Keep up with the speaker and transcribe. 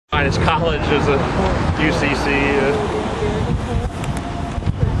finest college is a UCC.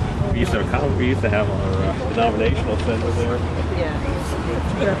 We used to have our denominational center there. Yeah.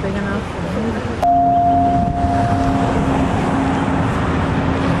 Is that big enough?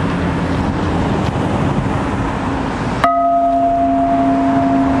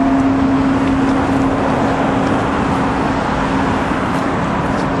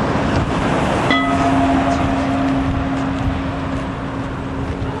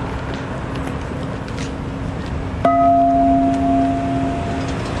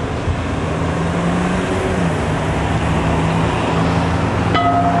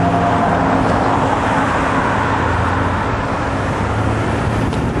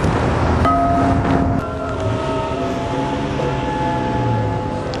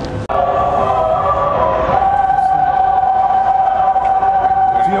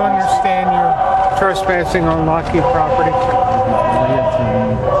 Trespassing on Lockheed property. As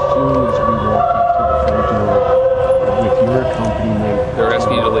soon as we walk up to the front door with your company, They're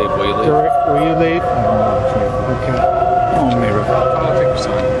asking you to leave. Will you leave? Will you leave? Okay. Oh, neighbor. I'll take your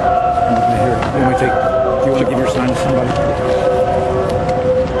sign. Here, do you want to give your sign to somebody?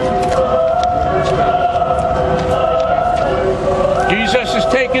 Jesus is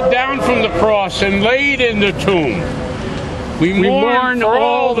taken down from the cross and laid in the tomb. We mourn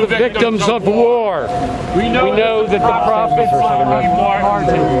all the victims of war. We know that the prophets Lockheed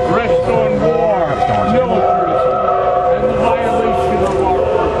Martin rest on war, militarism, and the violation of our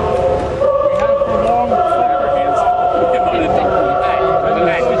earth. We have for long suffered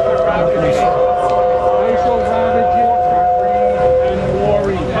racial ravages and war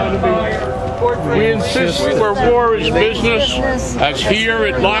economy. We insist where war is business, as here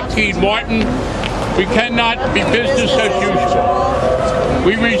at Lockheed Martin, we cannot be business as usual.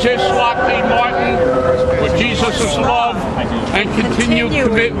 We resist Lockheed Martin with Jesus' love and continued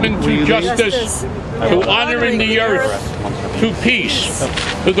commitment to justice, to honoring the earth, to peace,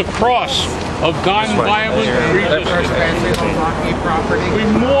 to the cross of nonviolent resistance. We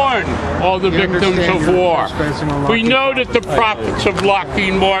mourn all the victims of war. We know that the prophets of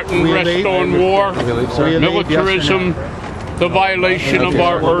Lockheed Martin rest on war, militarism, the violation of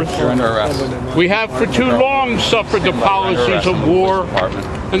our earth. We have for too long suffered the policies of war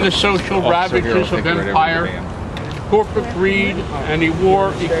and the social ravages of empire, corporate greed, and a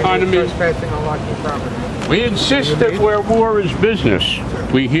war economy. We insist that where war is business,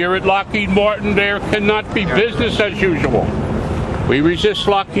 we here at Lockheed Martin, there cannot be business as usual. We resist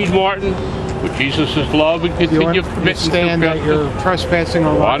Lockheed Martin with Jesus' love and continued commitment stand that you're trespassing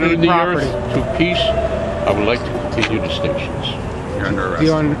on Lockheed the property. earth to peace. I would like to continue the stations. You're under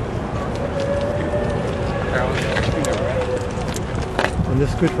arrest. On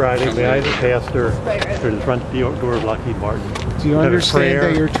this Good Friday, may I, as a pastor, through the front door of Lockheed Martin, do you understand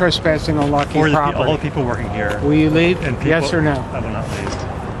that you're trespassing on Lockheed property? All the people working here. Will you leave? And people, yes or no? I will not leave.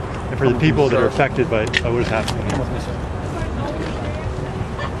 And for the people that are affected by what is happening here.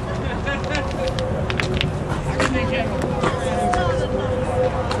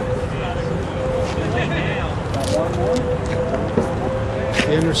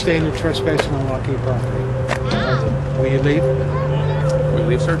 You understand you're trespassing on Lockheed property. Will you leave? Will you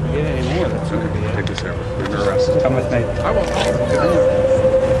leave, sir? Yeah, anymore. That's okay. Take this over. You're under arrest. Come with me. I will. So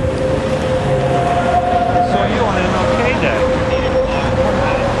you on an okay day?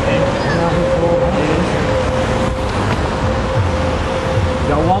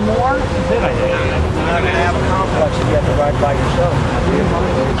 Got one more? That's it, I think. You're not going to have a complex if you have to ride by yourself.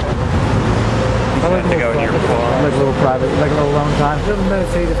 I like to go in your car. Like a little private, like a little alone time. Little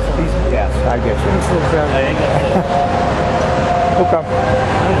meditative time. Yes, I get you. Okay.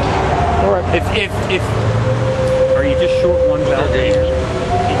 All right. If are you just short one bell here?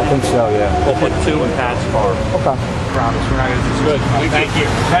 I think so, yeah. We'll put two in Pat's car. Okay. Promise, we're not going to do good. Thank you.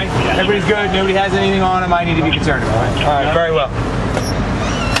 Okay? Everybody's good. Nobody has anything on them I need to be concerned about. All right, very well.